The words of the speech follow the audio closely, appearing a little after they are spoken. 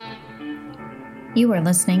You are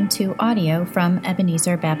listening to audio from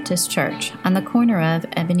Ebenezer Baptist Church on the corner of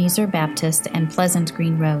Ebenezer Baptist and Pleasant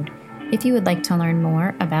Green Road. If you would like to learn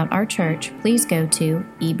more about our church, please go to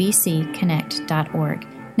ebcconnect.org.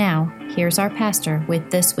 Now, here's our pastor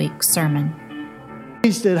with this week's sermon.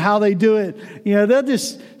 At how they do it, they'll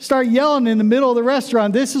just start yelling in the middle of the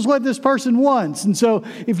restaurant, this is what this person wants. And so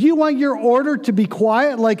if you want your order to be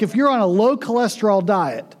quiet, like if you're on a low cholesterol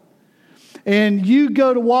diet and you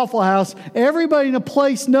go to Waffle House, everybody in the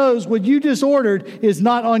place knows what you just ordered is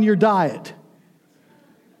not on your diet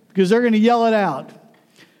because they're going to yell it out.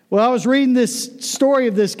 Well, I was reading this story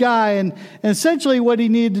of this guy, and essentially what he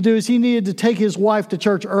needed to do is he needed to take his wife to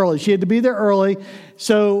church early. She had to be there early.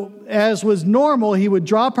 So as was normal, he would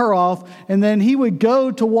drop her off, and then he would go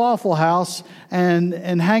to Waffle House and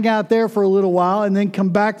hang out there for a little while and then come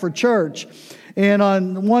back for church. And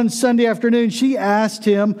on one Sunday afternoon, she asked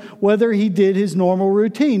him whether he did his normal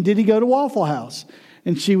routine. Did he go to Waffle House?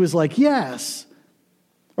 And she was like, yes.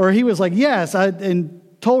 Or he was like, yes. And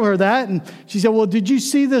told her that, and she said, well, did you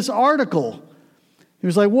see this article? He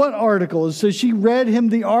was like, what article? So she read him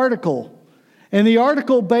the article. And the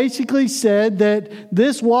article basically said that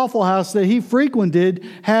this Waffle House that he frequented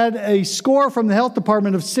had a score from the health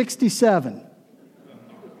department of 67.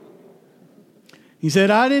 He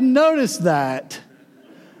said, I didn't notice that.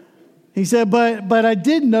 He said, but I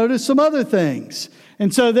did notice some other things.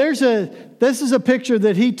 And so this is a picture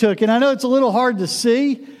that he took, and I know it's a little hard to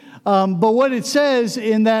see, but what it says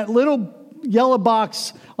in that little yellow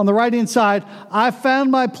box on the right-hand side, I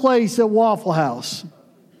found my place at Waffle House.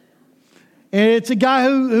 And it's a guy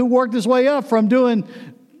who worked his way up from doing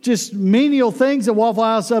just menial things at Waffle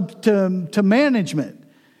House up to management.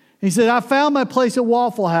 He said, I found my place at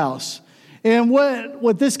Waffle House. And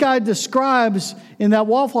what this guy describes in that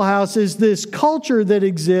Waffle House is this culture that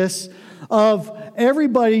exists of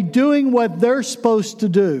everybody doing what they're supposed to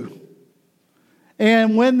do.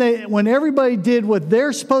 And when everybody did what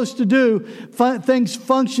they're supposed to do, things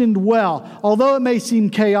functioned well. Although it may seem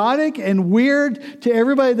chaotic and weird to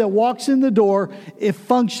everybody that walks in the door, it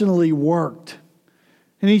functionally worked.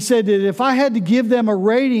 And he said that if I had to give them a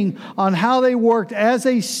rating on how they worked as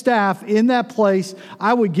a staff in that place,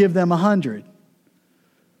 I would give them 100.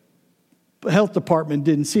 The health department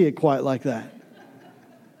didn't see it quite like that.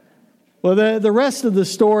 Well, the rest of the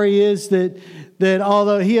story is that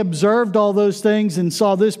although he observed all those things and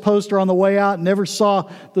saw this poster on the way out, never saw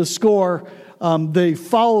the score, the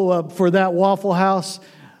follow-up for that Waffle House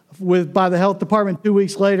by the health department 2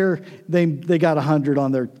 weeks later, they got 100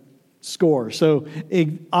 on their score. So it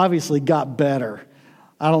obviously got better.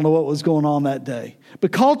 I don't know what was going on that day.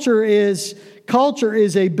 But culture is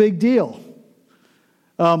a big deal.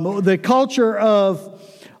 The culture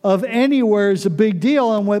of anywhere is a big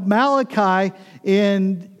deal. And what Malachi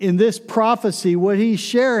in this prophecy, what he's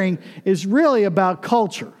sharing is really about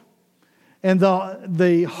culture and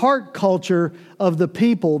the heart culture of the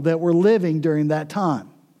people that were living during that time.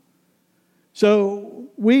 So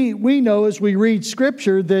we know as we read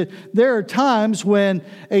Scripture that there are times when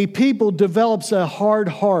a people develops a hard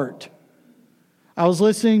heart. I was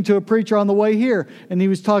listening to a preacher on the way here, and he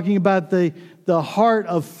was talking about the heart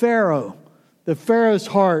of Pharaoh. The Pharaoh's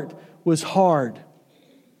heart was hard.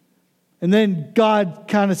 And then God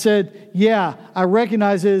kind of said, yeah, I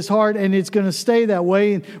recognize it as hard and it's going to stay that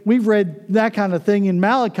way. And we've read that kind of thing in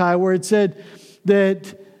Malachi where it said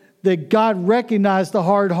that God recognized the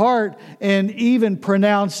hard heart and even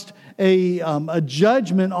pronounced a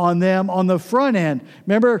judgment on them on the front end.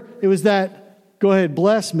 Remember, it was that, go ahead,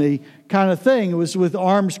 bless me kind of thing. It was with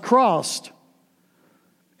arms crossed.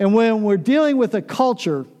 And when we're dealing with a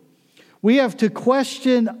culture, we have to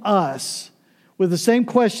question us with the same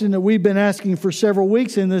question that we've been asking for several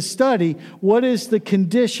weeks in this study. What is the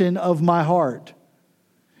condition of my heart?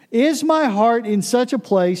 Is my heart in such a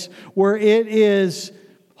place where it is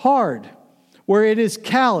hard, where it is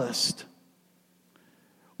calloused?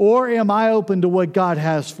 Or am I open to what God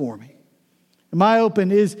has for me? Am I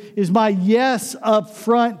open? Is my yes up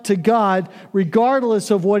front to God regardless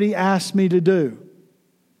of what He asks me to do?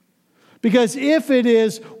 Because if it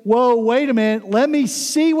is, whoa, wait a minute, let me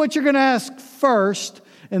see what you're going to ask first,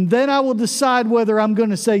 and then I will decide whether I'm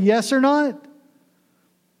going to say yes or not,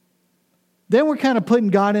 then we're kind of putting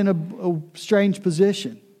God in a strange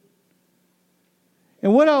position.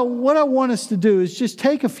 And what I want us to do is just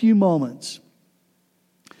take a few moments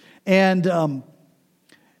and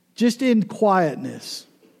just in quietness,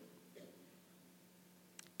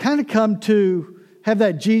 kind of come to have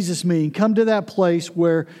that Jesus meeting, come to that place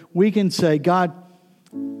where we can say, God,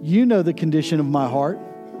 you know the condition of my heart,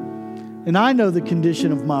 and I know the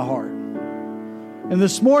condition of my heart. And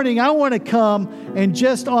this morning, I want to come and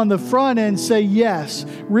just on the front end say yes,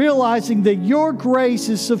 realizing that your grace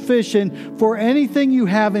is sufficient for anything you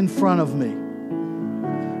have in front of me.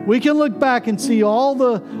 We can look back and see all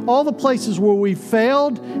the places where we've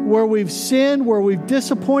failed, where we've sinned, where we've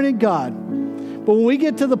disappointed God. But when we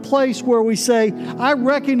get to the place where we say, I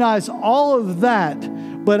recognize all of that,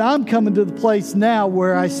 but I'm coming to the place now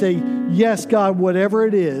where I say, yes, God, whatever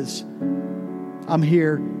it is, I'm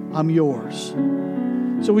here, I'm yours.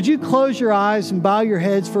 So would you close your eyes and bow your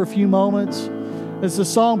heads for a few moments as the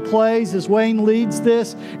song plays, as Wayne leads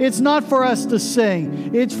this? It's not for us to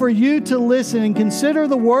sing. It's for you to listen and consider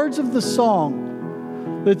the words of the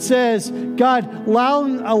song that says, God,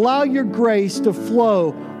 allow your grace to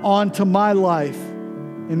flow onto my life.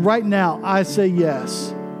 And right now, I say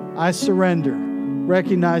yes. I surrender,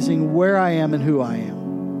 recognizing where I am and who I am.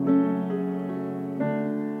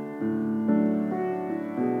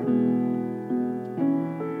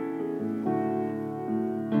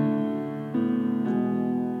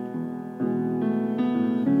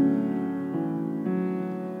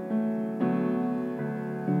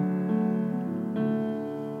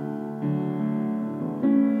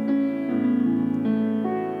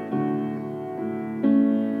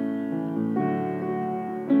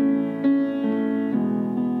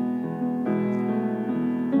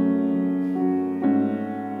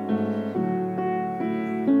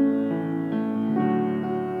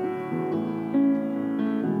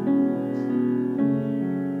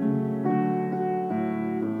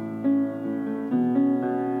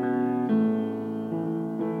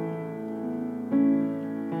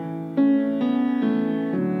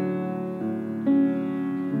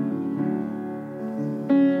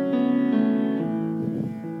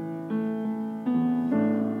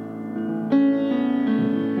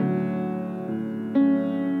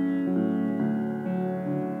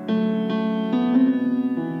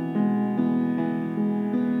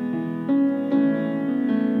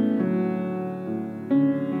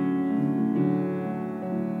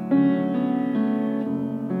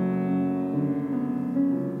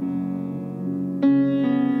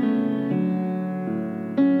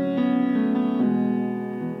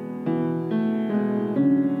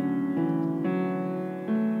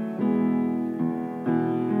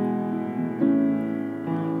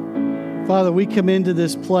 Father, we come into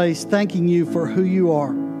this place thanking you for who you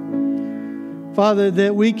are. Father,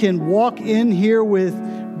 that we can walk in here with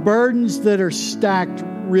burdens that are stacked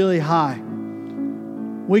really high.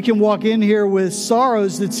 We can walk in here with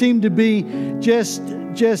sorrows that seem to be just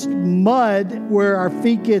mud where our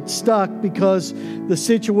feet get stuck because the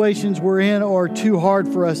situations we're in are too hard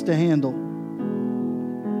for us to handle.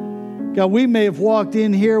 God, we may have walked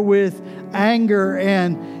in here with anger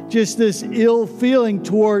and just this ill feeling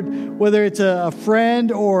toward whether it's a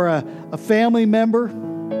friend or a family member,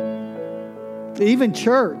 even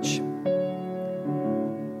church.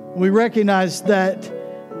 We recognize that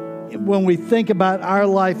when we think about our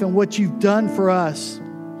life and what you've done for us,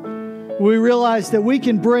 we realize that we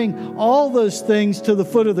can bring all those things to the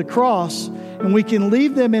foot of the cross and we can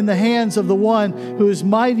leave them in the hands of the one who is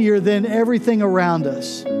mightier than everything around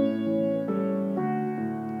us.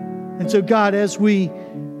 And so, God, as we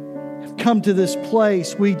have come to this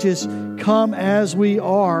place, we just come as we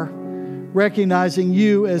are, recognizing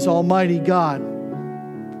you as Almighty God.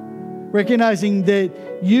 Recognizing that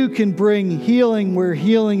you can bring healing where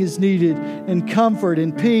healing is needed, and comfort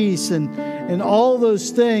and peace and all those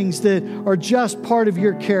things that are just part of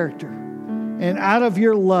your character. And out of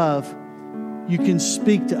your love, you can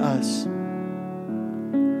speak to us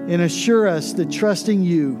and assure us that trusting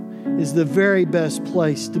you is the very best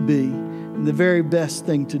place to be and the very best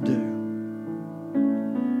thing to do.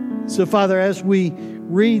 So, Father, as we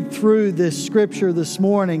read through this scripture this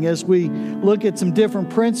morning, as we look at some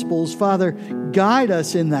different principles, Father, guide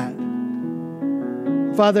us in that.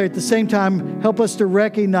 Father, at the same time, help us to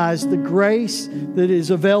recognize the grace that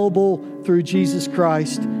is available through Jesus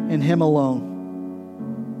Christ and Him alone.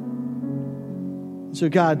 So,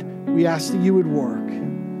 God, we ask that you would work.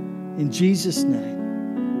 In Jesus' name,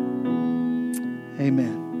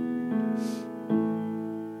 amen.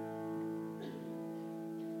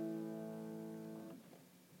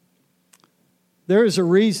 There is a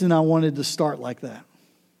reason I wanted to start like that.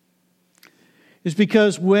 It's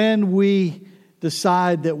because when we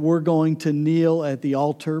decide that we're going to kneel at the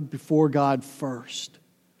altar before God first,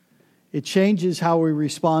 it changes how we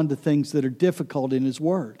respond to things that are difficult in His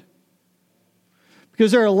Word.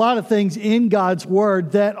 Because there are a lot of things in God's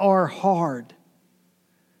Word that are hard.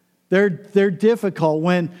 They're difficult.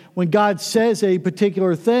 When God says a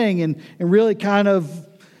particular thing and really kind of,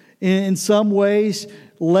 in some ways,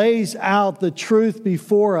 lays out the truth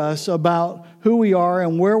before us about who we are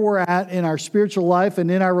and where we're at in our spiritual life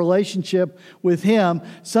and in our relationship with Him,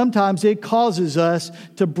 sometimes it causes us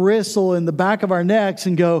to bristle in the back of our necks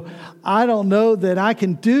and go, I don't know that I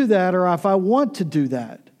can do that or if I want to do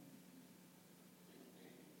that.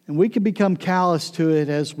 And we can become callous to it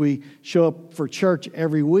as we show up for church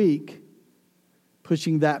every week,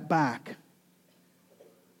 pushing that back.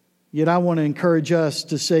 Yet I want to encourage us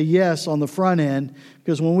to say yes on the front end,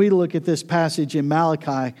 because when we look at this passage in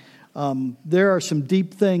Malachi, there are some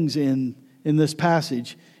deep things in this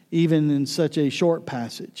passage, even in such a short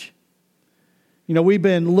passage. You know, we've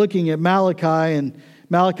been looking at Malachi, and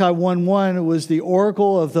Malachi 1:1 was the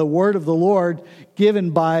oracle of the word of the Lord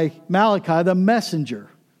given by Malachi, the messenger.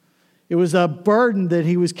 It was a burden that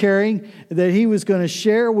he was carrying, that he was going to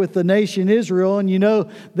share with the nation Israel. And you know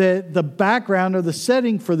that the background or the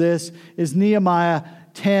setting for this is Nehemiah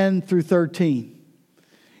 10 through 13.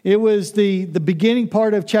 It was the beginning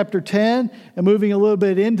part of chapter 10, and moving a little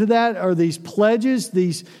bit into that are these pledges,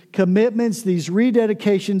 these commitments, these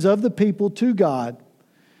rededications of the people to God.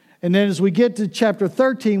 And then as we get to chapter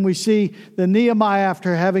 13, we see that Nehemiah,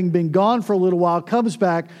 after having been gone for a little while, comes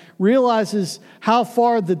back, realizes how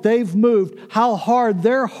far that they've moved, how hard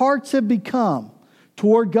their hearts have become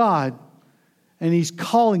toward God, and he's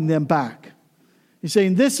calling them back. He's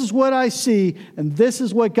saying, this is what I see, and this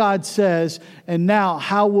is what God says, and now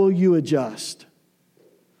how will you adjust?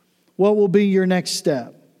 What will be your next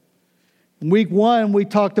step? In week 1, we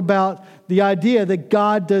talked about the idea that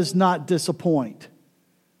God does not disappoint.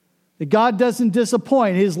 That God doesn't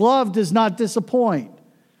disappoint. His love does not disappoint.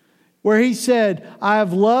 Where He said, I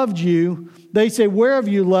have loved you, they say, where have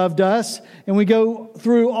you loved us? And we go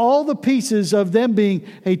through all the pieces of them being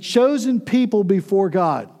a chosen people before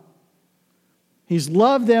God. He's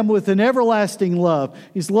loved them with an everlasting love.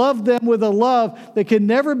 He's loved them with a love that can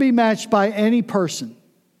never be matched by any person.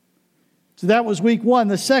 So that was week 1.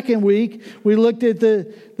 The second week, we looked at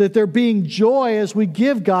that there being joy as we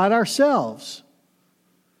give God ourselves.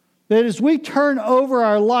 That as we turn over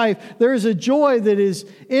our life, there is a joy that is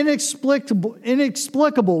inexplicable.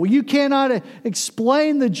 You cannot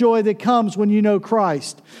explain the joy that comes when you know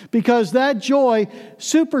Christ, because that joy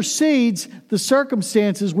supersedes the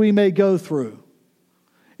circumstances we may go through.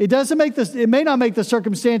 It may not make the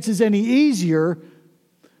circumstances any easier,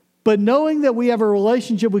 but knowing that we have a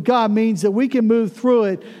relationship with God means that we can move through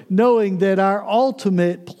it knowing that our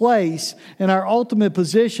ultimate place and our ultimate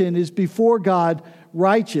position is before God,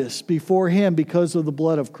 righteous before Him because of the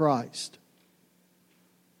blood of Christ.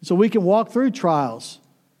 So we can walk through trials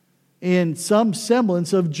in some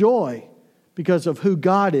semblance of joy because of who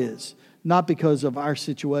God is, not because of our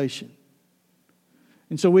situation.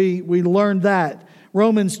 And so we learned that.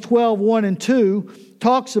 Romans 12:1 and 2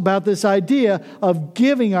 talks about this idea of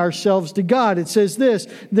giving ourselves to God. It says this,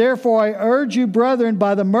 therefore I urge you, brethren,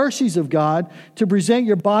 by the mercies of God, to present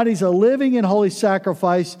your bodies a living and holy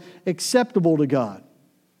sacrifice acceptable to God,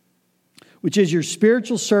 which is your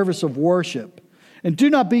spiritual service of worship. And do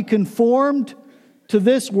not be conformed to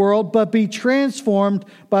this world, but be transformed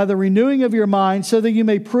by the renewing of your mind, so that you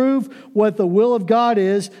may prove what the will of God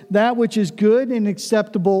is, that which is good and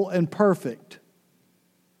acceptable and perfect.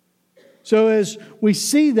 So as we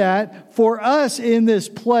see that, for us in this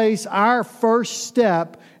place, our first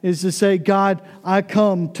step is to say, God, I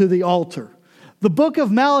come to the altar. The book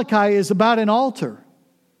of Malachi is about an altar.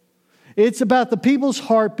 It's about the people's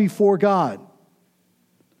heart before God.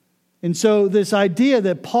 And so this idea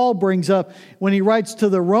that Paul brings up when he writes to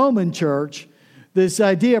the Roman church, this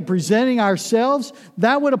idea of presenting ourselves,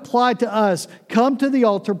 that would apply to us. Come to the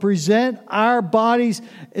altar, present our bodies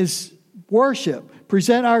as worship.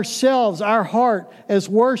 Present ourselves, our heart, as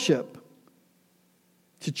worship,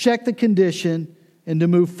 to check the condition and to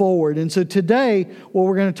move forward. And so today, what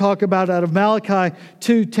we're going to talk about out of Malachi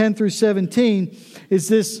 2:10 through 17 is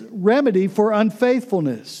this remedy for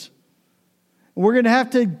unfaithfulness. And we're going to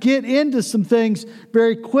have to get into some things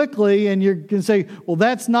very quickly, and you're going to say, well,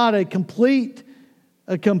 that's not a complete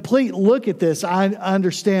look at this. I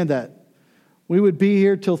understand that. We would be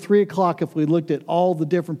here till 3 o'clock if we looked at all the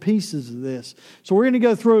different pieces of this. So we're going to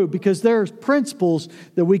go through, because there's principles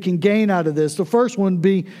that we can gain out of this. The first one would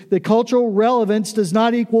be that cultural relevance does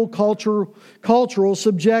not equal cultural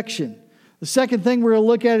subjection. The second thing we're going to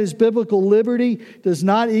look at is biblical liberty does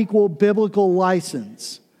not equal biblical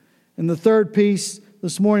license. And the third piece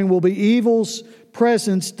this morning will be evil's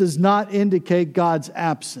presence does not indicate God's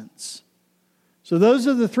absence. So those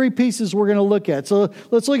are the 3 pieces we're going to look at. So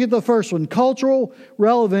let's look at the first one. Cultural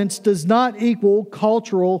relevance does not equal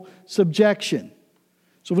cultural subjection.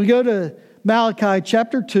 So we go to Malachi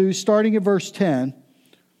chapter 2, starting at verse 10.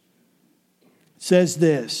 says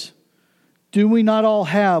this, "Do we not all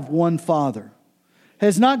have one Father?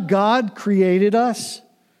 Has not God created us?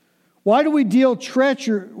 Why do we deal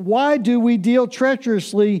treacherously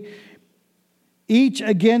each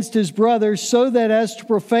against his brother, so that as to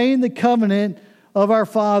profane the covenant of our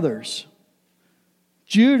fathers?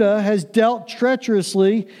 Judah has dealt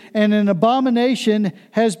treacherously, and an abomination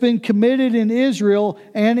has been committed in Israel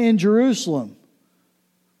and in Jerusalem.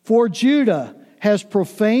 For Judah has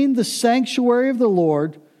profaned the sanctuary of the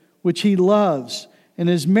Lord, which he loves, and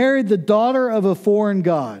has married the daughter of a foreign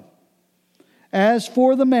god. As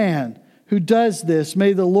for the man who does this,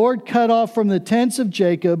 may the Lord cut off from the tents of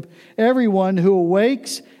Jacob everyone who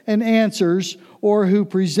awakes and answers, or who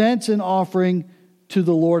presents an offering to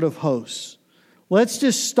the Lord of hosts." Let's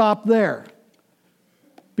just stop there,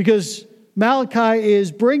 because Malachi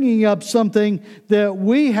is bringing up something that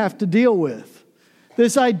we have to deal with.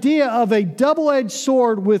 This idea of a double-edged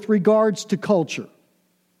sword with regards to culture.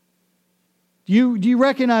 Do you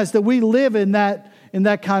recognize that we live in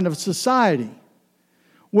that kind of society,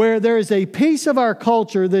 where there is a piece of our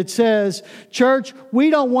culture that says, church, we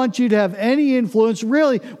don't want you to have any influence.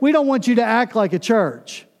 Really, we don't want you to act like a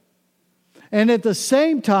church. And at the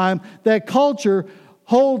same time, that culture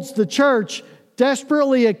holds the church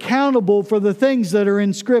desperately accountable for the things that are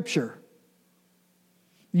in Scripture.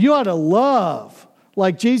 You ought to love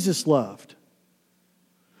like Jesus loved.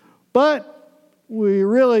 But we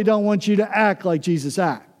really don't want you to act like Jesus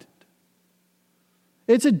acted.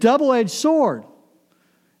 It's a double-edged sword.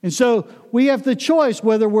 And so we have the choice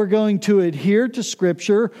whether we're going to adhere to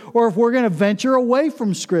Scripture or if we're going to venture away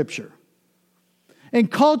from Scripture. And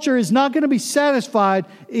culture is not going to be satisfied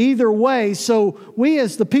either way. So we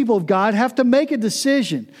as the people of God have to make a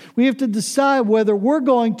decision. We have to decide whether we're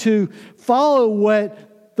going to follow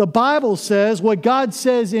what the Bible says, what God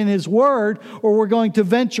says in His Word, or we're going to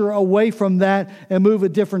venture away from that and move a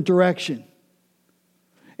different direction.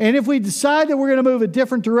 And if we decide that we're going to move a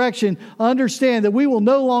different direction, understand that we will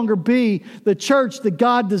no longer be the church that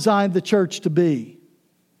God designed the church to be.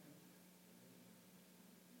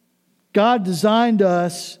 God designed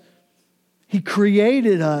us, He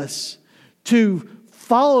created us to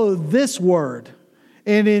follow this Word.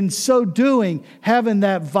 And in so doing, having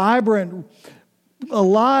that vibrant,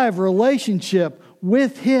 alive relationship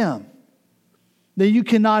with Him that you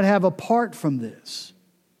cannot have apart from this.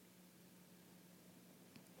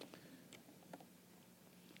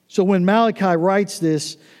 So when Malachi writes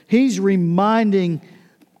this, he's reminding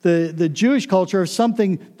the Jewish culture of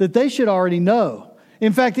something that they should already know.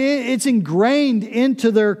 In fact, it's ingrained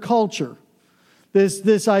into their culture,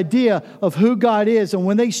 this idea of who God is. And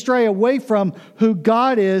when they stray away from who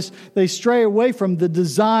God is, they stray away from the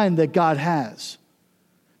design that God has.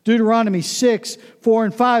 Deuteronomy 6, 4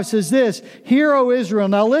 and 5 says this, "Hear, O Israel."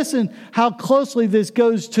 Now listen how closely this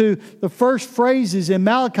goes to the first phrases in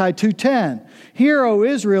Malachi 2:10. "Hear, O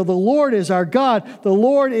Israel, the Lord is our God, the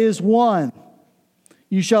Lord is one.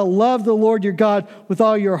 You shall love the Lord your God with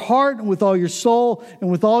all your heart and with all your soul and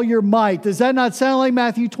with all your might." Does that not sound like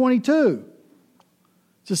Matthew 22?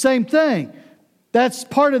 It's the same thing. That's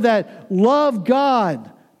part of that love God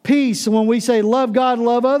peace. When we say love God,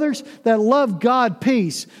 love others, that love God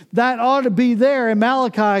peace, that ought to be there. And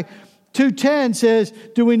Malachi 2:10 says,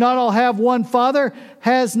 "Do we not all have one Father?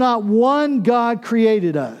 Has not one God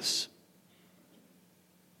created us?"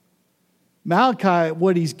 Malachi,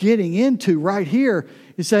 what he's getting into right here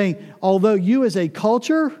is saying, although you as a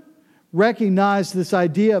culture recognize this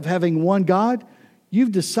idea of having one God,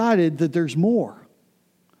 you've decided that there's more.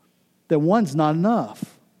 That one's not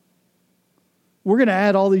enough. We're going to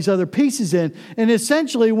add all these other pieces in. And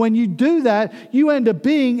essentially, when you do that, you end up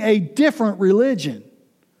being a different religion.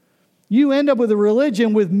 You end up with a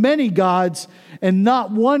religion with many gods and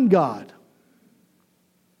not one God.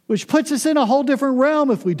 Which puts us in a whole different realm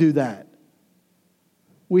if we do that.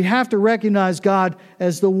 We have to recognize God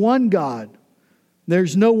as the one God.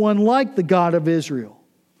 There's no one like the God of Israel.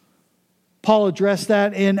 Paul addressed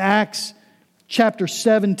that in Acts chapter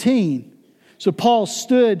 17. So Paul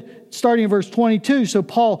stood, starting in verse 22, so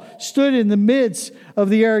Paul stood in the midst of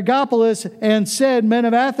the Areopagus and said, "Men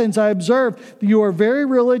of Athens, I observe that you are very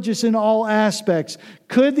religious in all aspects."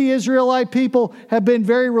 Could the Israelite people have been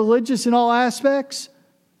very religious in all aspects?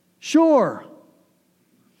 Sure.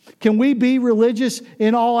 Can we be religious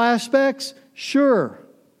in all aspects? Sure.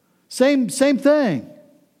 Same thing.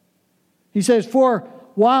 He says, "For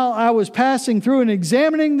while I was passing through and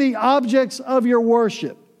examining the objects of your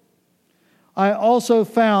worship, I also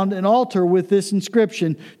found an altar with this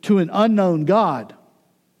inscription, 'To an unknown God.'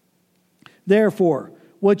 Therefore,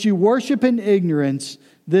 what you worship in ignorance,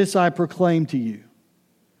 this I proclaim to you,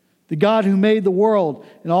 the God who made the world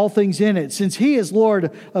and all things in it, since he is Lord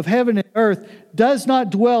of heaven and earth, does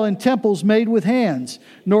not dwell in temples made with hands,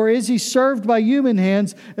 nor is he served by human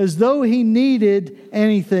hands as though he needed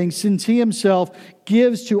anything, since he himself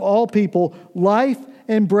gives to all people life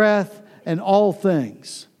and breath and all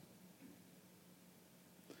things.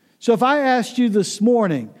 So if I asked you this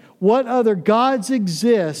morning, what other gods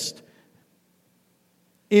exist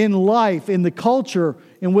in life, in the culture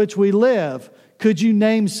in which we live, could you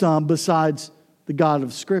name some besides the God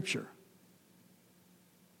of Scripture?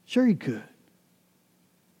 Sure you could.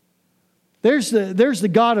 There's the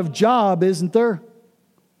God of job, isn't there?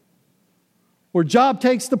 Where job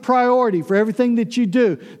takes the priority for everything that you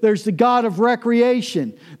do. There's the God of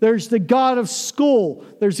recreation. There's the God of school.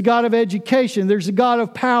 There's the God of education. There's the God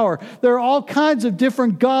of power. There are all kinds of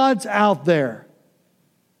different gods out there.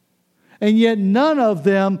 And yet none of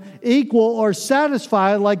them equal or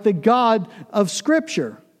satisfy like the God of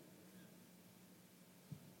Scripture.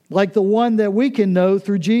 Like the one that we can know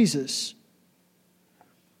through Jesus.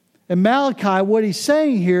 And Malachi, what he's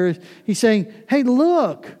saying here is, he's saying, hey,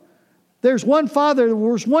 look, there's one Father,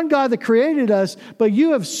 there's one God that created us, but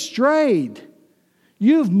you have strayed.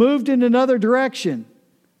 You've moved in another direction.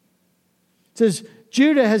 It says,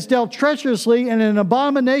 Judah has dealt treacherously, and an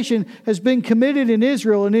abomination has been committed in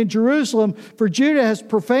Israel and in Jerusalem, for Judah has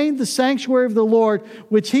profaned the sanctuary of the Lord,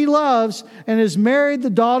 which he loves, and has married the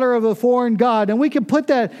daughter of a foreign god. And we can put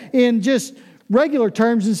that in just regular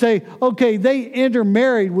terms and say, okay, they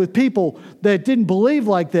intermarried with people that didn't believe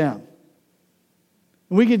like them.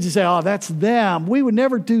 And we can just say, oh, that's them. We would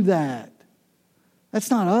never do that. That's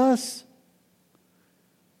not us.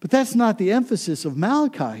 But that's not the emphasis of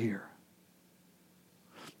Malachi here.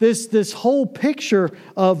 This whole picture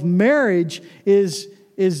of marriage is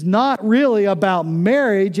not really about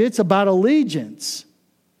marriage, it's about allegiance.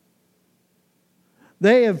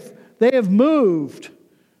 They have moved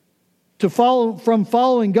from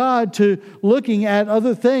following God to looking at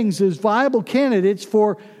other things as viable candidates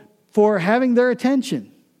for having their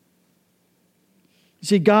attention. You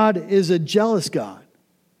see, God is a jealous God.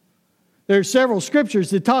 There are several scriptures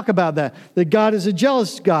that talk about that God is a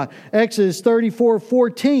jealous God. Exodus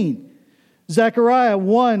 34:14, Zechariah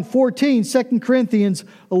 1:14, 2 Corinthians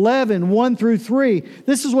 11, 1 through 3.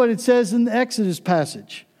 This is what it says in the Exodus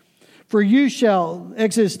passage. For you shall,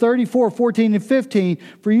 Exodus 34:14 and 15,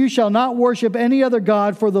 for you shall not worship any other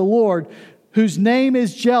God, for the Lord, whose name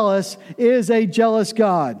is jealous, is a jealous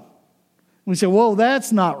God. We say, whoa,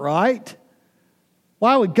 that's not right.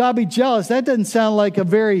 Why would God be jealous? That doesn't sound like a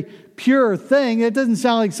very pure thing. It doesn't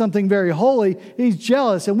sound like something very holy. He's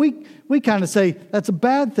jealous. And we kind of say that's a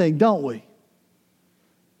bad thing, don't we?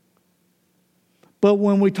 But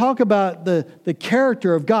when we talk about the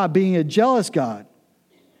character of God being a jealous God,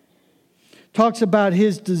 talks about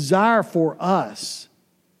his desire for us,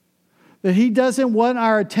 that he doesn't want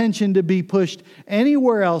our attention to be pushed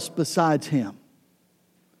anywhere else besides him.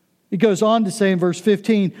 He goes on to say in verse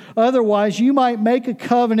 15, otherwise you might make a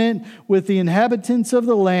covenant with the inhabitants of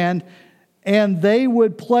the land, and they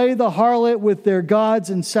would play the harlot with their gods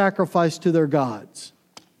and sacrifice to their gods.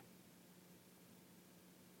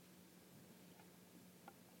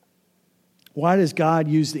 Why does God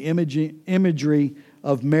use the imagery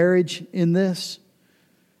of marriage in this?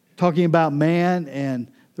 Talking about man and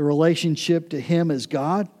the relationship to him as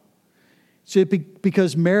God? So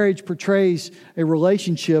because marriage portrays a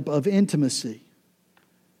relationship of intimacy.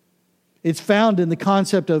 It's found in the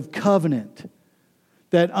concept of covenant,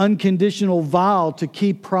 that unconditional vow to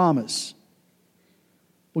keep promise.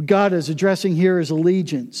 What God is addressing here is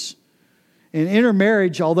allegiance. And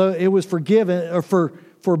intermarriage, although it was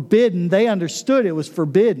forbidden, they understood it was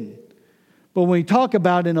forbidden. But when we talk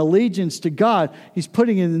about an allegiance to God, he's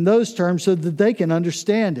putting it in those terms so that they can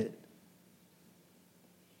understand it.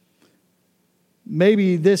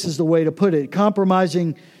 Maybe this is the way to put it.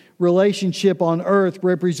 Compromising relationship on earth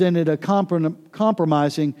represented a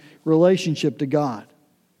compromising relationship to God.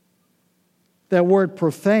 That word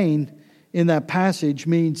profane in that passage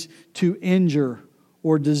means to injure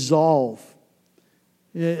or dissolve.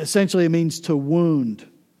 Essentially, it means to wound.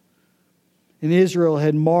 And Israel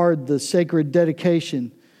had marred the sacred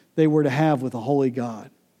dedication they were to have with a holy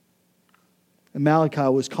God. And Malachi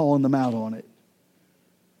was calling them out on it.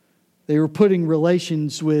 They were putting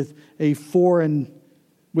relations with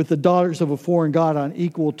the daughters of a foreign god on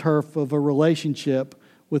equal turf of a relationship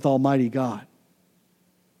with Almighty God.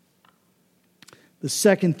 The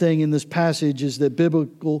second thing in this passage is that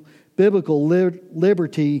biblical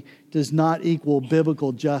liberty does not equal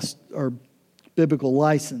biblical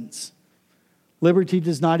license. Liberty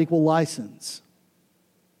does not equal license.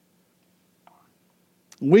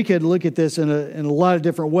 We could look at this in a lot of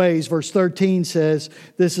different ways. Verse 13 says,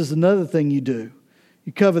 this is another thing you do.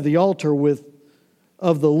 You cover the altar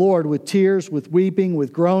of the Lord with tears, with weeping,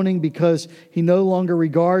 with groaning, because He no longer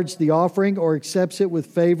regards the offering or accepts it with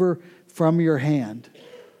favor from your hand.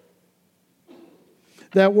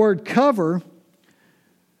 That word cover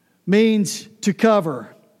means to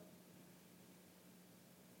cover.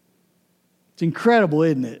 It's incredible,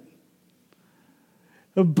 isn't it?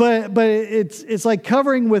 But it's like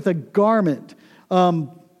covering with a garment,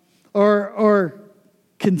 or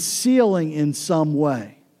concealing in some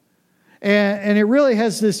way. And it really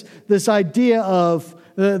has this idea of,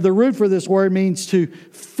 the root for this word means to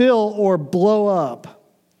fill or blow up.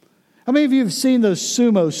 How many of you have seen those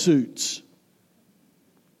sumo suits?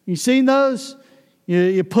 You seen those?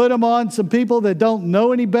 You put them on some people that don't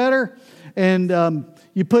know any better, and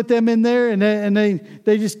you put them in there, and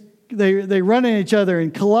they run into each other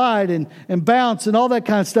and collide and bounce and all that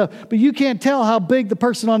kind of stuff. But you can't tell how big the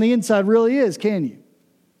person on the inside really is, can you?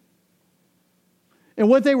 And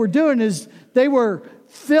what they were doing is they were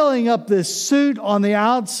filling up this suit on the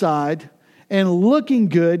outside and looking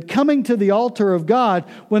good, coming to the altar of God,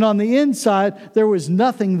 when on the inside there was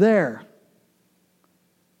nothing there.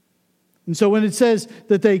 And so when it says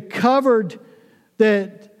that they covered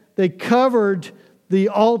the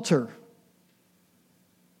altar,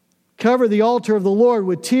 cover the altar of the Lord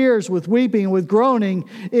with tears, with weeping, and with groaning,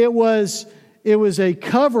 it was a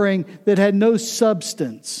covering that had no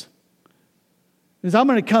substance. Because I'm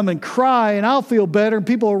going to come and cry and I'll feel better, and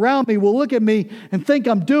people around me will look at me and think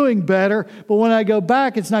I'm doing better, but when I go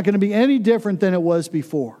back, it's not going to be any different than it was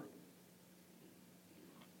before.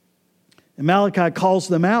 And Malachi calls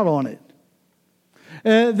them out on it.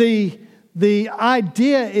 The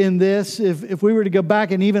idea in this, if we were to go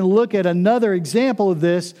back and even look at another example of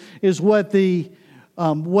this, is what the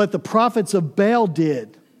prophets of Baal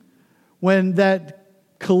did when that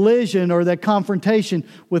collision or that confrontation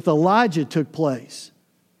with Elijah took place.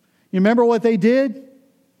 You remember what they did?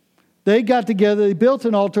 They got together, they built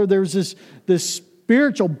an altar. There was this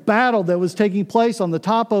spiritual battle that was taking place on the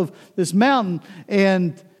top of this mountain,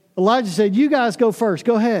 and Elijah said, "You guys go first,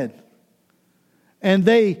 go ahead." And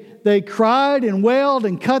they cried and wailed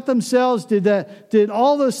and cut themselves, did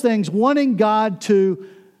all those things, wanting God to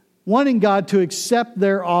accept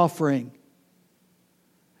their offering.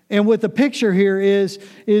 And what the picture here is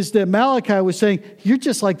that Malachi was saying, you're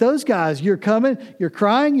just like those guys. You're coming, you're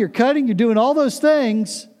crying, you're cutting, you're doing all those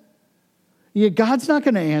things. Yet God's not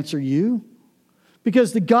going to answer you,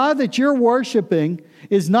 because the God that you're worshiping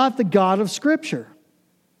is not the God of Scripture.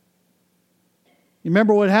 You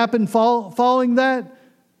remember what happened following that?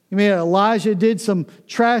 I mean, Elijah did some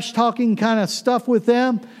trash talking kind of stuff with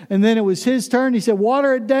them, and then it was his turn. He said,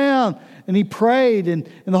 water it down. And he prayed, and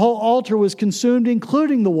the whole altar was consumed,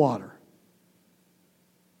 including the water.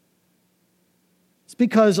 It's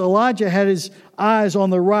because Elijah had his eyes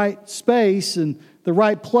on the right space and the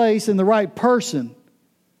right place and the right person.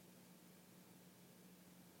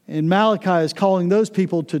 And Malachi is calling those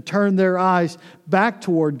people to turn their eyes back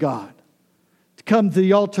toward God, to come to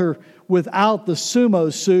the altar without the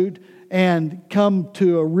sumo suit and come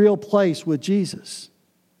to a real place with Jesus.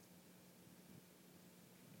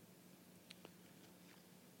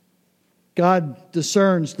 God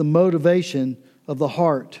discerns the motivation of the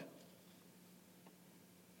heart.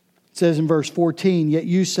 It says in verse 14, "Yet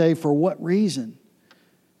you say, for what reason?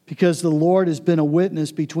 Because the Lord has been a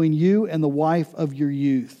witness between you and the wife of your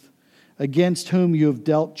youth, against whom you have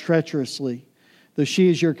dealt treacherously, though she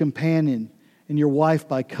is your companion and your wife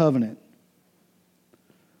by covenant.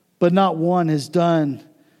 But not one has done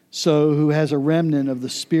so who has a remnant of the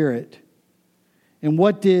Spirit. And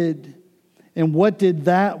what did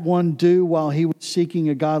that one do while he was seeking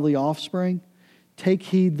a godly offspring? Take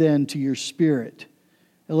heed then to your spirit,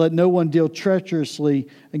 and let no one deal treacherously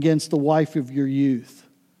against the wife of your youth."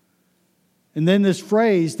 And then this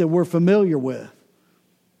phrase that we're familiar with,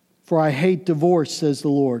 "For I hate divorce, says the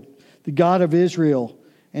Lord, the God of Israel,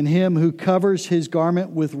 and him who covers his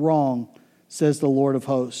garment with wrong, says the Lord of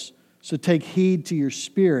hosts. So take heed to your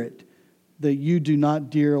spirit, that you do not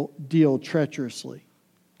deal treacherously."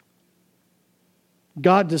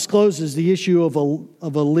 God discloses the issue of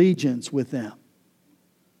allegiance with them.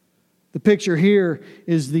 The picture here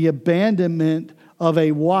is the abandonment of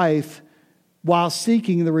a wife while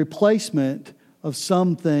seeking the replacement of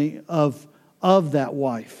something of that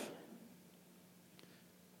wife.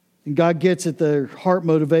 And God gets at their heart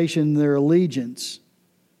motivation, their allegiance.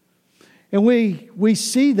 And we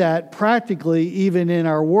see that practically even in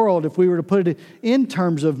our world. If we were to put it in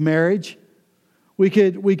terms of marriage, We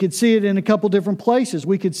could see it in a couple different places.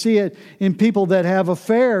 We could see it in people that have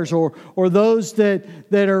affairs or those that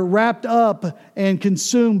are wrapped up and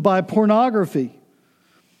consumed by pornography.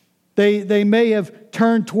 They may have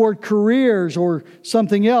turned toward careers or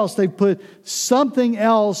something else. They've put something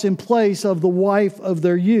else in place of the wife of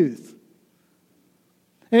their youth.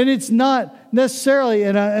 And it's not necessarily,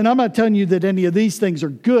 and I'm not telling you that any of these things are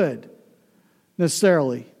good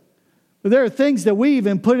necessarily. But there are things that we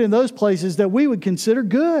even put in those places that we would consider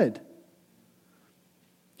good.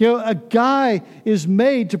 You know, a guy is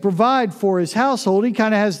made to provide for his household. He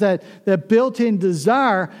kind of has that built-in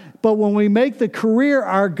desire. But when we make the career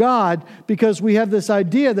our God, because we have this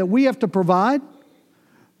idea that we have to provide,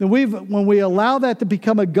 then when we allow that to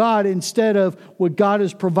become a God instead of what God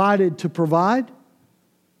has provided to provide,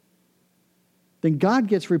 then God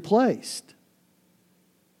gets replaced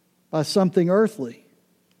by something earthly.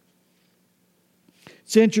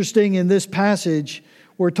 It's interesting in this passage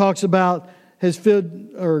where it talks about him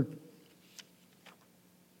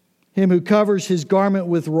who covers his garment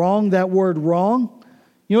with wrong. That word wrong,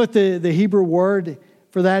 you know what the Hebrew word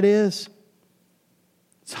for that is?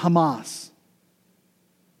 It's Hamas.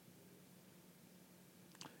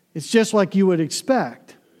 It's just like you would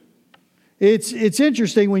expect. It's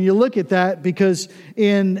interesting when you look at that because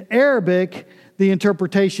in Arabic, the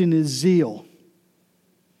interpretation is zeal.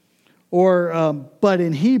 But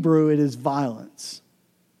in Hebrew, it is violence.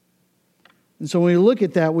 And so when we look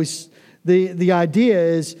at that, the idea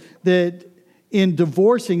is that in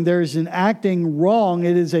divorcing, there is an acting wrong.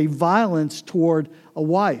 It is a violence toward a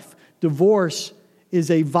wife. Divorce is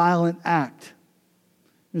a violent act.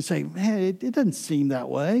 You say, man, it doesn't seem that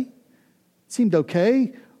way. It seemed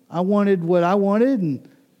okay. I wanted what I wanted, and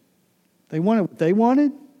they wanted what they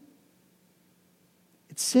wanted.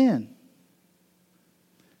 It's sin.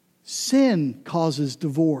 Sin causes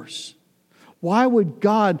divorce. Why would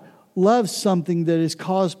God love something that is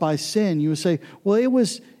caused by sin? You would say, well, it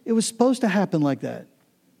was supposed to happen like that.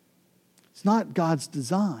 It's not God's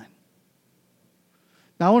design.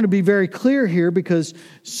 Now, I want to be very clear here because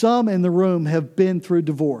some in the room have been through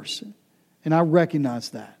divorce, and I recognize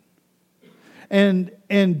that. And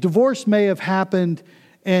divorce may have happened,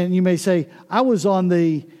 and you may say, I was on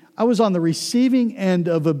the receiving end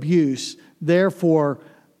of abuse, therefore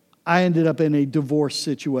I ended up in a divorce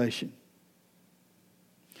situation.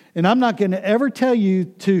 And I'm not going to ever tell you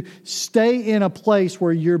to stay in a place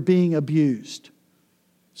where you're being abused.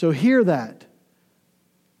 So hear that.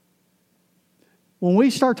 When we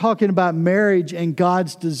start talking about marriage and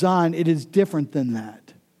God's design, it is different than that.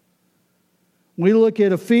 We look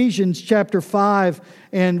at Ephesians chapter 5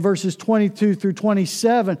 and verses 22 through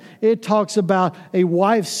 27. It talks about a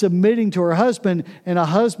wife submitting to her husband and a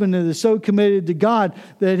husband that is so committed to God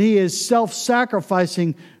that he is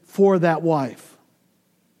self-sacrificing for that wife.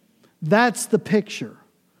 That's the picture.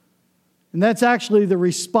 And that's actually the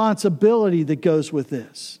responsibility that goes with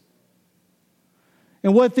this.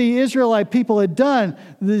 And what the Israelite people had done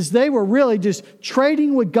is they were really just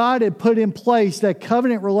trading what God had put in place, that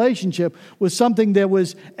covenant relationship, with something that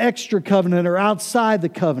was extra covenant or outside the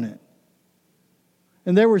covenant.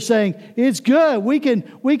 And they were saying, it's good, we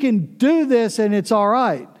can do this and it's all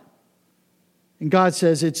right. And God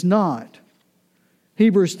says it's not.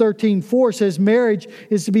 Hebrews 13:4 says marriage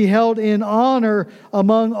is to be held in honor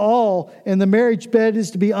among all, and the marriage bed is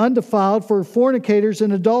to be undefiled, for fornicators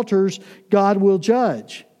and adulterers God will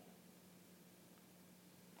judge.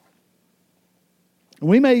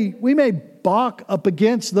 We may balk up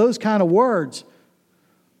against those kind of words,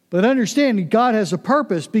 but understand God has a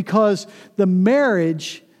purpose, because the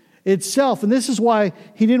marriage itself, and this is why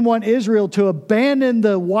He didn't want Israel to abandon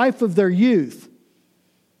the wife of their youth.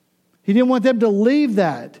 He didn't want them to leave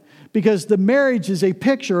that, because the marriage is a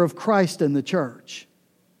picture of Christ and the church.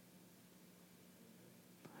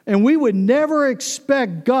 And we would never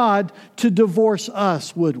expect God to divorce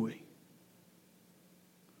us, would we?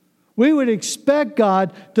 We would expect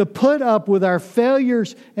God to put up with our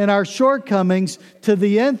failures and our shortcomings to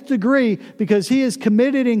the nth degree, because He is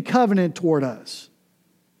committed in covenant toward us.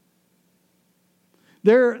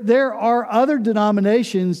 There are other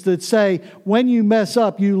denominations that say when you mess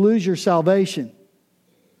up, you lose your salvation.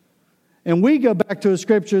 And we go back to a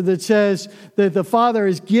scripture that says that the Father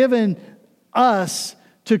has given us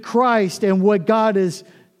to Christ, and what God has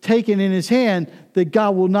taken in His hand, that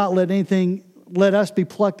God will not let us be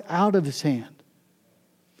plucked out of His hand.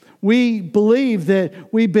 We believe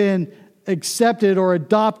that we've been accepted or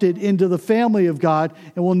adopted into the family of God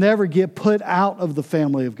and will never get put out of the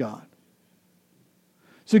family of God.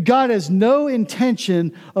 So God has no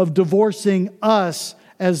intention of divorcing us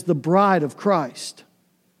as the bride of Christ.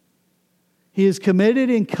 He is committed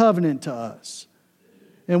in covenant to us.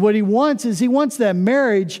 And what he wants is he wants that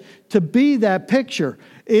marriage to be that picture.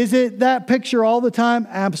 Is it that picture all the time?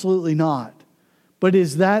 Absolutely not. But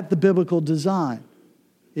is that the biblical design?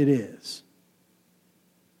 It is.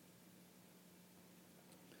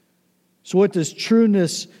 So what does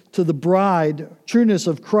trueness to the bride, trueness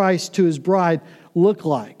of Christ to his bride look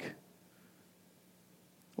like?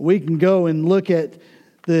 We can go and look at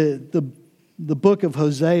the book of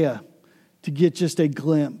Hosea to get just a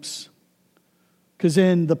glimpse. Because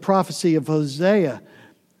in the prophecy of Hosea,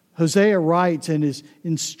 Hosea writes and is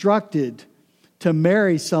instructed to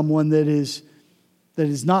marry someone that is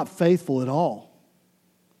not faithful at all.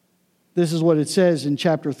 This is what it says in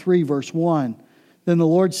chapter 3, verse 1. Then the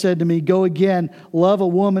Lord said to me, go again, love a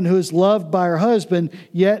woman who is loved by her husband,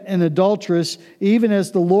 yet an adulteress, even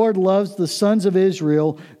as the Lord loves the sons of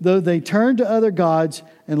Israel, though they turn to other gods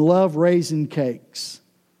and love raisin cakes.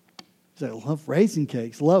 They love raisin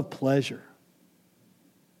cakes, love pleasure.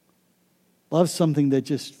 Love something that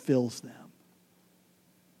just fills them.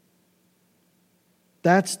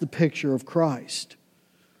 That's the picture of Christ,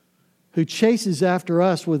 who chases after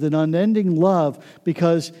us with an unending love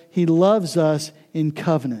because he loves us in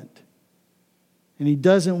covenant. And he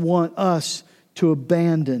doesn't want us to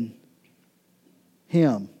abandon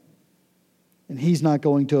him. And he's not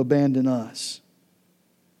going to abandon us.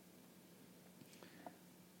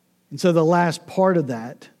 And so the last part of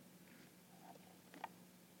that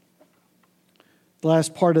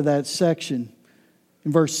section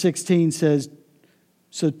in verse 16 says,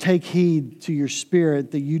 so take heed to your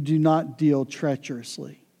spirit that you do not deal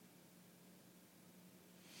treacherously.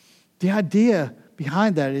 The idea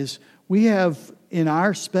behind that is we have in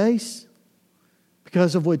our space,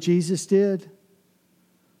 because of what Jesus did,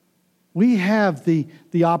 we have the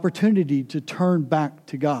opportunity to turn back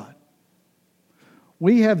to God.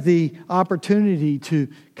 We have the opportunity to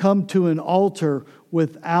come to an altar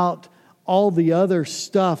without all the other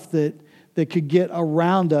stuff that could get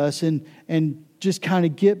around us and just kind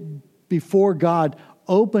of get before God,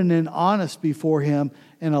 open and honest before him,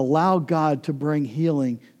 and allow God to bring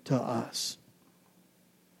healing to us.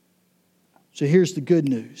 So here's the good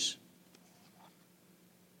news.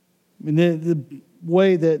 I mean, the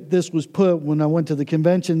way that this was put when I went to the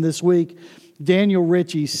convention this week, Daniel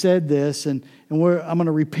Ritchie said this, and I'm going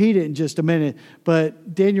to repeat it in just a minute,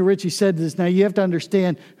 but Daniel Ritchie said this. Now, you have to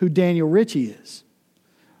understand who Daniel Ritchie is.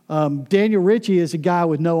 Daniel Ritchie is a guy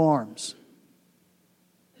with no arms.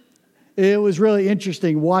 It was really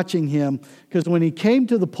interesting watching him, because when he came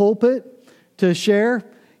to the pulpit to share,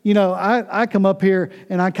 you know, I come up here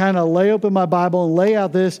and I kind of lay open my Bible and lay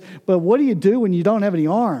out this, but what do you do when you don't have any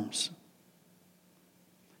arms?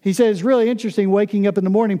 He said it's really interesting waking up in the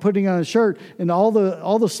morning, putting on a shirt, and all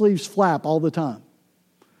the sleeves flap all the time.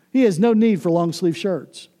 He has no need for long sleeve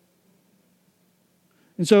shirts.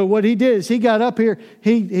 And so what he did is he got up here,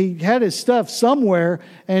 he had his stuff somewhere,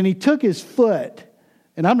 and he took his foot,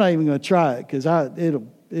 and I'm not even going to try it because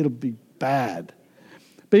it'll be bad.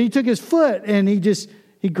 But he took his foot and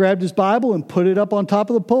he grabbed his Bible and put it up on top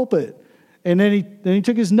of the pulpit. And then he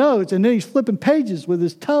took his notes, and then he's flipping pages with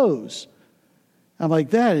his toes. I'm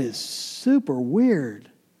like, that is super weird.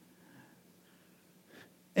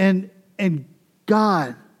 And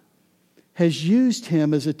God has used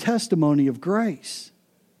him as a testimony of grace.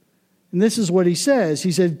 And this is what he says.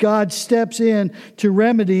 He said, God steps in to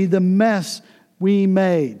remedy the mess we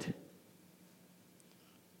made.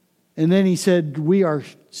 And then he said, we are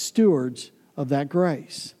stewards of that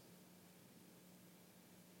grace.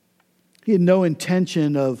 He had no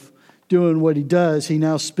intention of doing what he does. He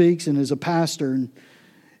now speaks and is a pastor.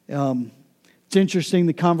 And it's interesting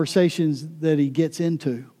the conversations that he gets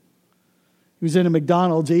into. He was in a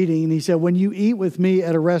McDonald's eating, and he said, when you eat with me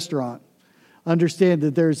at a restaurant, understand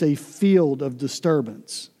that there's a field of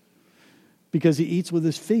disturbance, because he eats with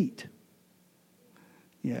his feet.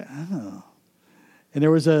 Yeah. And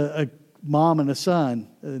there was a mom and a son,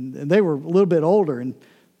 and they were a little bit older, and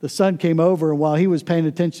the son came over, and while he was paying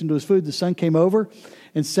attention to his food, the son came over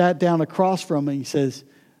and sat down across from him. He says,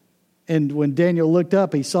 and when Daniel looked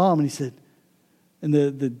up, he saw him, and he said, and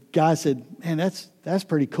the guy said, man, that's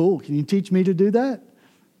pretty cool. Can you teach me to do that?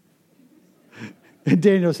 And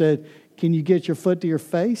Daniel said, can you get your foot to your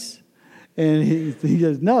face? And he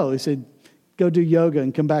said, no. He said, go do yoga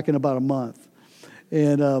and come back in about a month.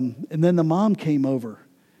 And then the mom came over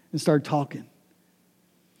and started talking.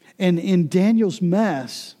 And in Daniel's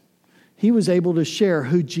mess, he was able to share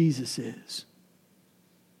who Jesus is.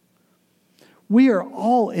 We are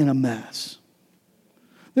all in a mess.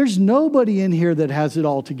 There's nobody in here that has it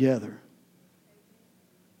all together.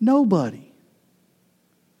 Nobody.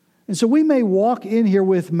 And so we may walk in here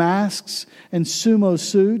with masks and sumo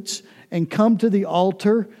suits and come to the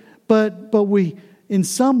altar, but we, in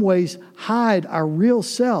some ways, hide our real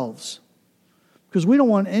selves because we don't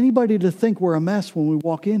want anybody to think we're a mess when we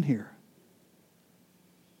walk in here.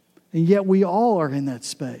 And yet we all are in that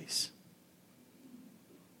space.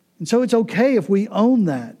 And so it's okay if we own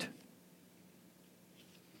that.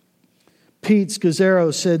 Pete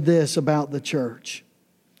Scazzaro said this about the church.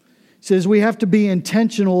 He says, we have to be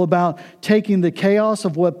intentional about taking the chaos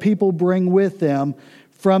of what people bring with them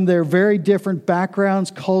from their very different backgrounds,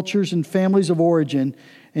 cultures, and families of origin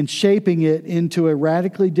and shaping it into a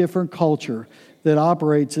radically different culture that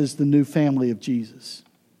operates as the new family of Jesus.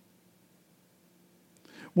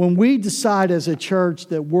 When we decide as a church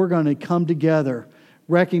that we're going to come together,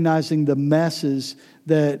 recognizing the messes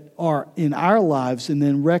that are in our lives and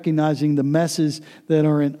then recognizing the messes that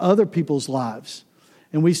are in other people's lives,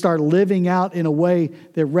 and we start living out in a way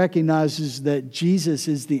that recognizes that Jesus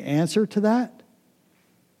is the answer to that,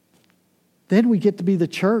 then we get to be the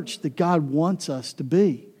church that God wants us to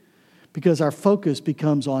be because our focus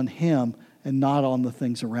becomes on Him and not on the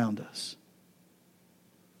things around us.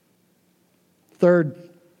 Third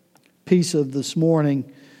piece of this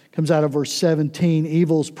morning comes out of verse 17.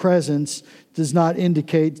 Evil's presence does not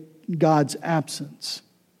indicate God's absence.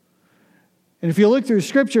 And if you look through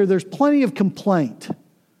Scripture, there's plenty of complaint.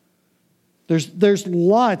 There's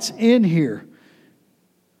lots in here.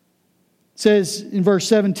 It says in verse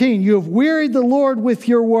 17, you have wearied the Lord with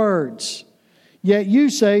your words. Yet you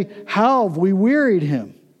say, how have we wearied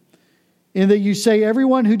Him? In that you say,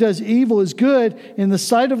 everyone who does evil is good in the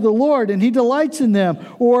sight of the Lord, and He delights in them.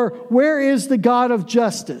 Or, where is the God of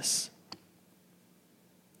justice?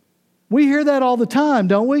 We hear that all the time,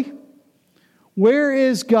 don't we? Where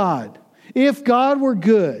is God? If God were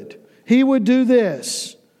good, He would do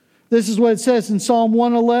this. This is what it says in Psalm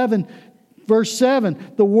 111, verse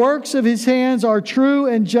 7. The works of His hands are true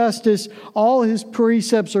and justice. All His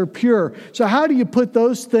precepts are pure. So how do you put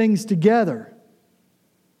those things together?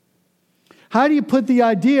 How do you put the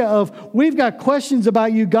idea of, we've got questions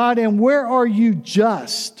about you, God, and where are you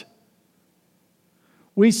just?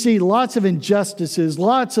 We see lots of injustices,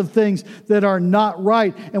 lots of things that are not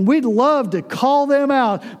right, and we'd love to call them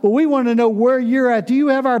out, but we want to know where you're at. Do you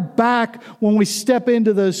have our back when we step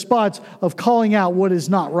into those spots of calling out what is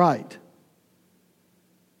not right?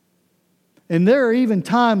 And there are even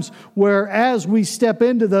times where as we step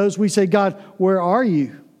into those, we say, God, where are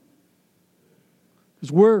you?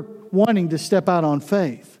 Because we're wanting to step out on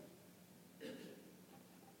faith.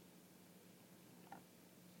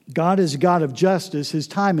 God is a God of justice. His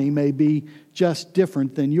timing may be just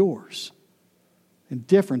different than yours and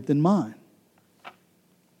different than mine.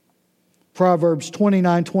 Proverbs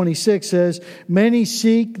 29:26 says, many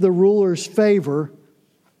seek the ruler's favor,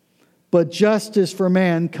 but justice for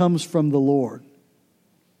man comes from the Lord.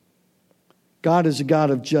 God is a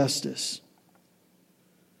God of justice.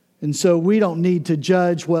 And so we don't need to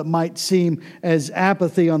judge what might seem as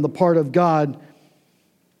apathy on the part of God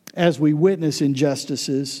as we witness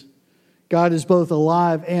injustices. God is both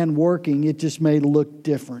alive and working. It just may look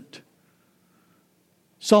different.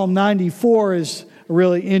 Psalm 94 is a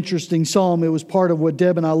really interesting psalm. It was part of what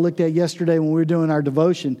Deb and I looked at yesterday when we were doing our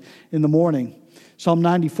devotion in the morning. Psalm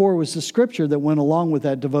 94 was the scripture that went along with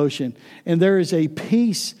that devotion. And there is a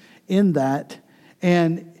peace in that.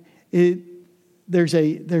 And there's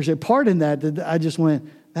a part in that I just went,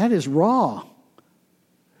 that is raw.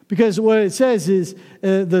 Because what it says is,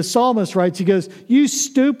 the psalmist writes, he goes, you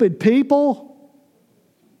stupid people,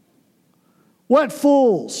 what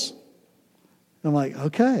fools. I'm like,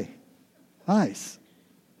 okay, nice.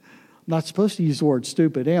 I'm not supposed to use the word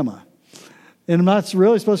stupid, am I? And I'm not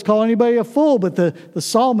really supposed to call anybody a fool, but the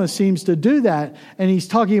psalmist seems to do that. And he's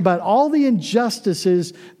talking about all the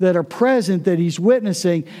injustices that are present that he's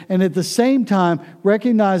witnessing, and at the same time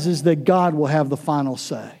recognizes that God will have the final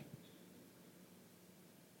say.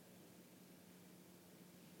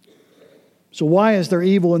 So why is there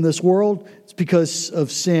evil in this world? It's because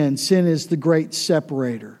of sin. Sin is the great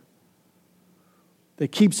separator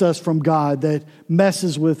that keeps us from God, that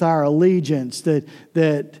messes with our allegiance,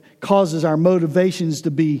 that causes our motivations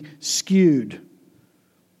to be skewed.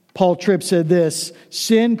 Paul Tripp said this,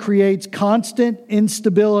 sin creates constant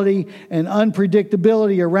instability and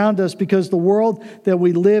unpredictability around us because the world that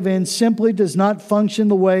we live in simply does not function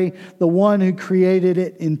the way the one who created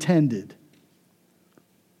it intended.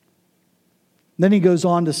 Then he goes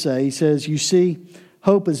on to say, he says, you see,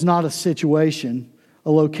 hope is not a situation, a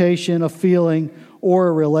location, a feeling, or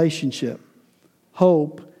a relationship.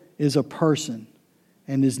 Hope is a person,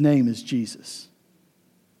 and his name is Jesus.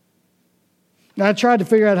 And I tried to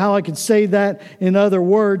figure out how I could say that in other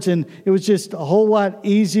words, and it was just a whole lot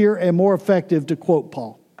easier and more effective to quote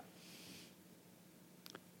Paul.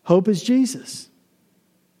 Hope is Jesus.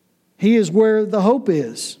 He is where the hope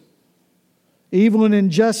is. Evil and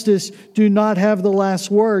injustice do not have the last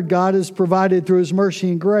word. God has provided through His mercy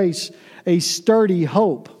and grace a sturdy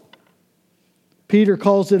hope. Peter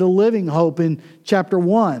calls it a living hope in chapter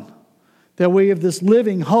 1. That we have this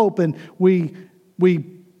living hope, and we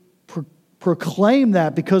proclaim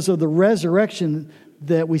that because of the resurrection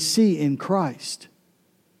that we see in Christ.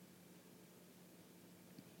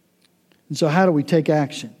 And so how do we take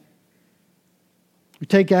action? We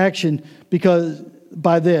take action because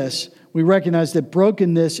by this, we recognize that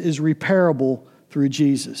brokenness is repairable through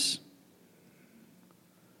Jesus.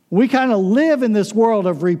 We kind of live in this world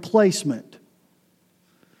of replacement.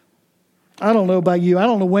 I don't know about you. I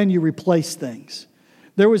don't know when you replace things.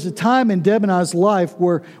 There was a time in Deb and I's life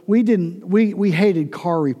where we hated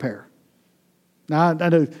car repair. Now, I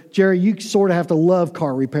know, Jerry, you sort of have to love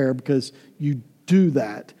car repair because you do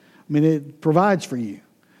that. I mean, it provides for you.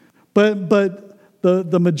 But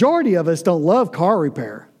the majority of us don't love car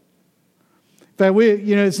repair. In fact,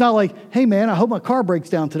 it's not like, hey man, I hope my car breaks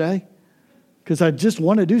down today because I just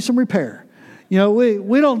want to do some repair. We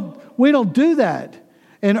don't do that.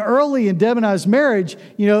 And early in Deb and I's marriage,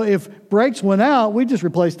 if brakes went out, we just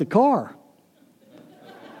replaced the car.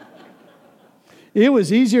 It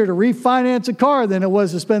was easier to refinance a car than it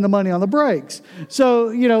was to spend the money on the brakes. So,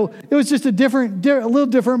 it was just a little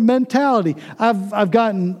different mentality. I've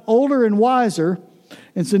gotten older and wiser.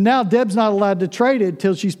 And so now Deb's not allowed to trade it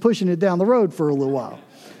till she's pushing it down the road for a little while.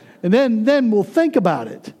 And then we'll think about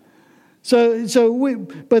it.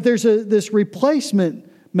 But there's this replacement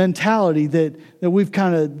mentality that we've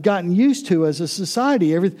kind of gotten used to as a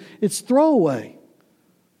society. It's throwaway.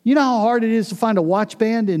 You know how hard it is to find a watch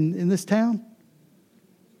band in this town?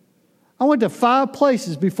 I went to 5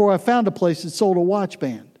 places before I found a place that sold a watch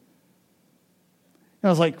band. And I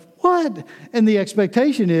was like, what? And the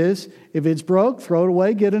expectation is, if it's broke, throw it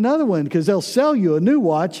away, get another one, because they'll sell you a new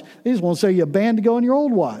watch. They just won't sell you a band to go on your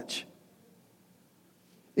old watch.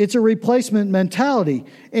 It's a replacement mentality.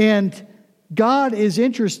 And God is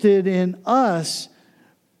interested in us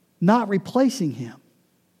not replacing Him.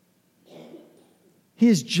 He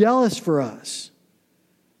is jealous for us.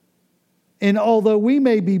 And although we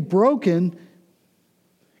may be broken,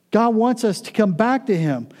 God wants us to come back to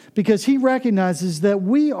Him because He recognizes that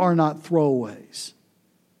we are not throwaways.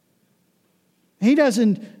 He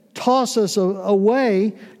doesn't toss us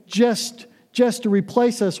away just to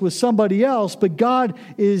replace us with somebody else, but God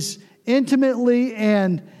is intimately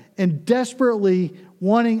and desperately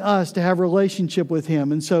wanting us to have a relationship with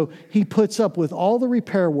Him. And so He puts up with all the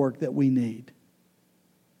repair work that we need.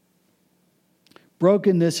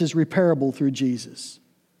 Brokenness is repairable through Jesus.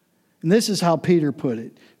 And this is how Peter put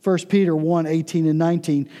it. 1 Peter 1, 18 and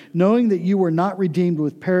 19. Knowing that you were not redeemed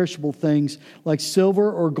with perishable things like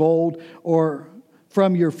silver or gold or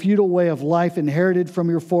from your futile way of life inherited from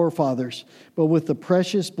your forefathers, but with the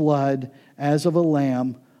precious blood as of a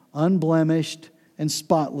lamb, unblemished and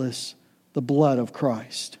spotless, the blood of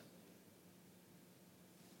Christ.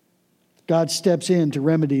 God steps in to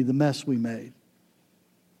remedy the mess we made.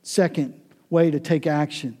 Second way to take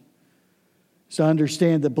action is to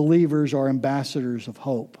understand that believers are ambassadors of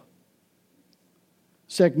hope.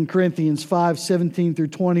 2 Corinthians 5, 17 through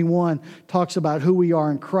 21 talks about who we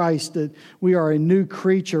are in Christ, that we are a new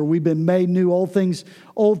creature. We've been made new. Old things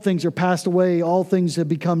are passed away. All things have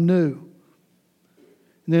become new.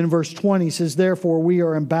 And then in verse 20 it says, therefore we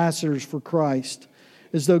are ambassadors for Christ.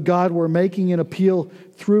 As though God were making an appeal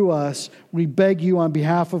through us, we beg you on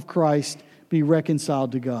behalf of Christ, be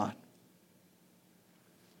reconciled to God.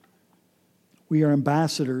 We are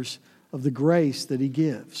ambassadors of the grace that He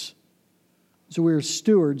gives. So we are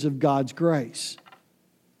stewards of God's grace.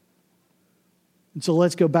 And so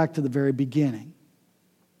let's go back to the very beginning.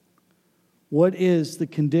 What is the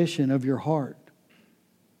condition of your heart?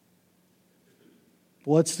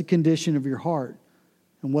 What's the condition of your heart?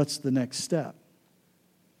 And what's the next step?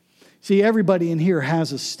 See, everybody in here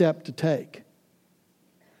has a step to take.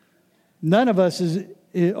 None of us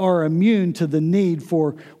are immune to the need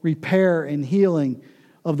for repair and healing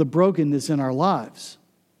of the brokenness in our lives.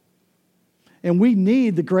 And we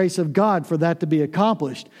need the grace of God for that to be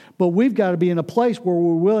accomplished. But we've got to be in a place where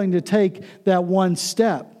we're willing to take that one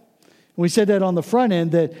step. And we said that on the front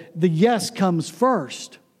end, that the yes comes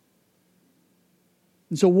first.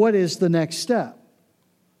 And so what is the next step?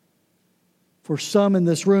 For some in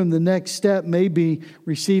this room, the next step may be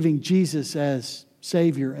receiving Jesus as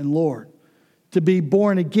Savior and Lord. To be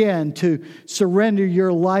born again, to surrender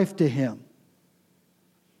your life to Him.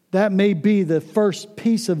 That may be the first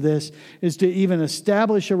piece of this, is to even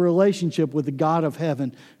establish a relationship with the God of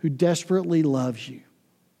heaven who desperately loves you.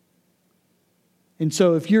 And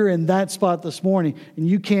so if you're in that spot this morning and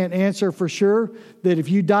you can't answer for sure that if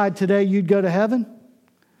you died today, you'd go to heaven,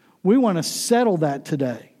 we want to settle that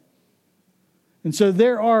today. And so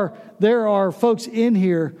there are folks in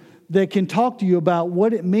here that can talk to you about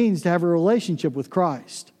what it means to have a relationship with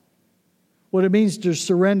Christ, what it means to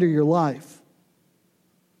surrender your life.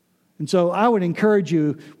 And so I would encourage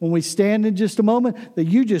you, when we stand in just a moment, that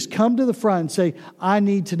you just come to the front and say, I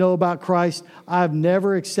need to know about Christ. I've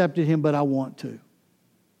never accepted Him, but I want to.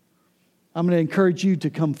 I'm going to encourage you to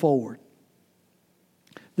come forward.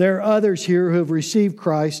 There are others here who have received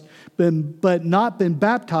Christ, but not been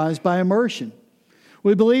baptized by immersion.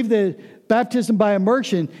 We believe that baptism by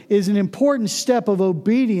immersion is an important step of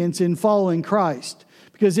obedience in following Christ,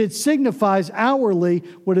 because it signifies outwardly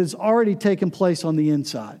what has already taken place on the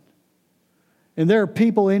inside. And there are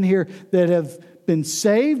people in here that have been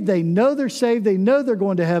saved. They know they're saved. They know they're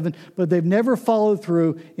going to heaven, but they've never followed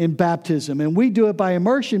through in baptism. And we do it by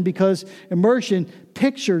immersion because immersion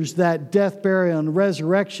pictures that death, burial, and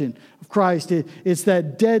resurrection of Christ. It's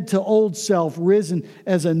that dead to old self risen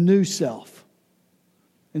as a new self.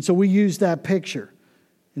 And so we use that picture.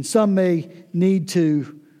 And some may need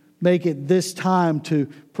to make it this time to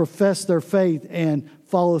profess their faith and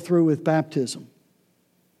follow through with baptism.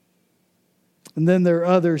 And then there are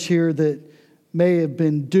others here that may have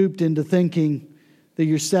been duped into thinking that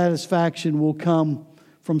your satisfaction will come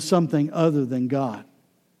from something other than God.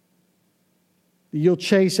 You'll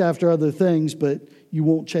chase after other things, but you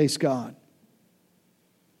won't chase God.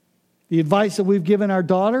 The advice that we've given our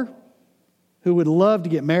daughter, who would love to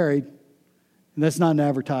get married, and that's not an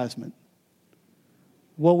advertisement.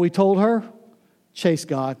 What we told her, chase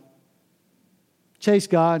God. Chase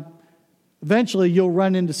God. Eventually, you'll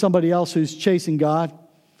run into somebody else who's chasing God.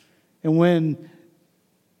 And when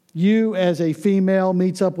you, as a female,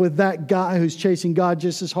 meets up with that guy who's chasing God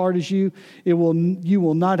just as hard as you, you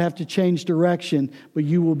will not have to change direction, but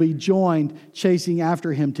you will be joined chasing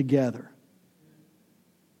after Him together.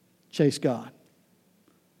 Chase God.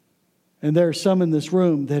 And there are some in this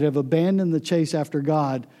room that have abandoned the chase after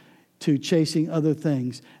God to chasing other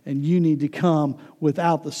things. And you need to come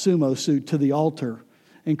without the sumo suit to the altar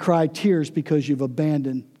and cry tears because you've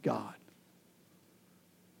abandoned God.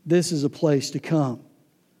 This is a place to come.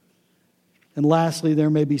 And lastly,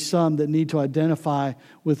 there may be some that need to identify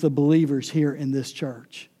with the believers here in this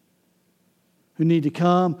church, who need to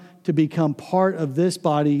come to become part of this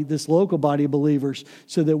body, this local body of believers,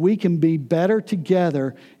 so that we can be better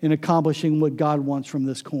together in accomplishing what God wants from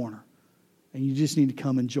this corner. And you just need to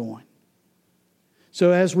come and join.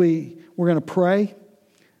 So as we're going to pray,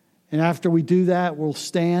 and after we do that, we'll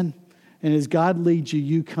stand, and as God leads you,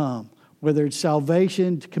 you come. Whether it's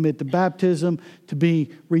salvation, to commit to baptism, to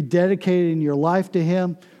be rededicated in your life to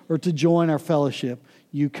Him, or to join our fellowship,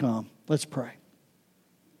 you come. Let's pray.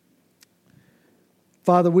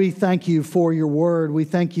 Father, we thank You for Your word. We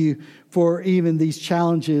thank You for even these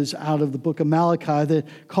challenges out of the book of Malachi that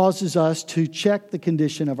causes us to check the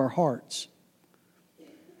condition of our hearts.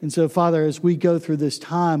 And so, Father, as we go through this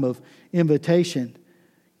time of invitation,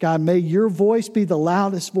 God, may Your voice be the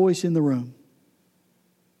loudest voice in the room.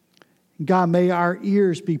 God, may our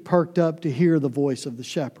ears be perked up to hear the voice of the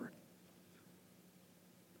shepherd.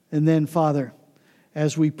 And then, Father,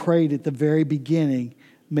 as we prayed at the very beginning,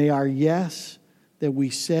 may our yes that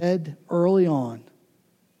we said early on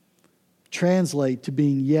translate to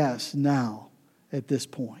being yes now at this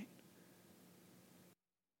point.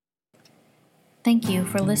 Thank you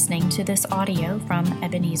for listening to this audio from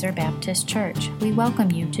Ebenezer Baptist Church. We welcome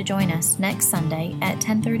you to join us next Sunday at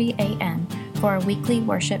 10:30 a.m. for our weekly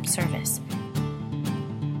worship service.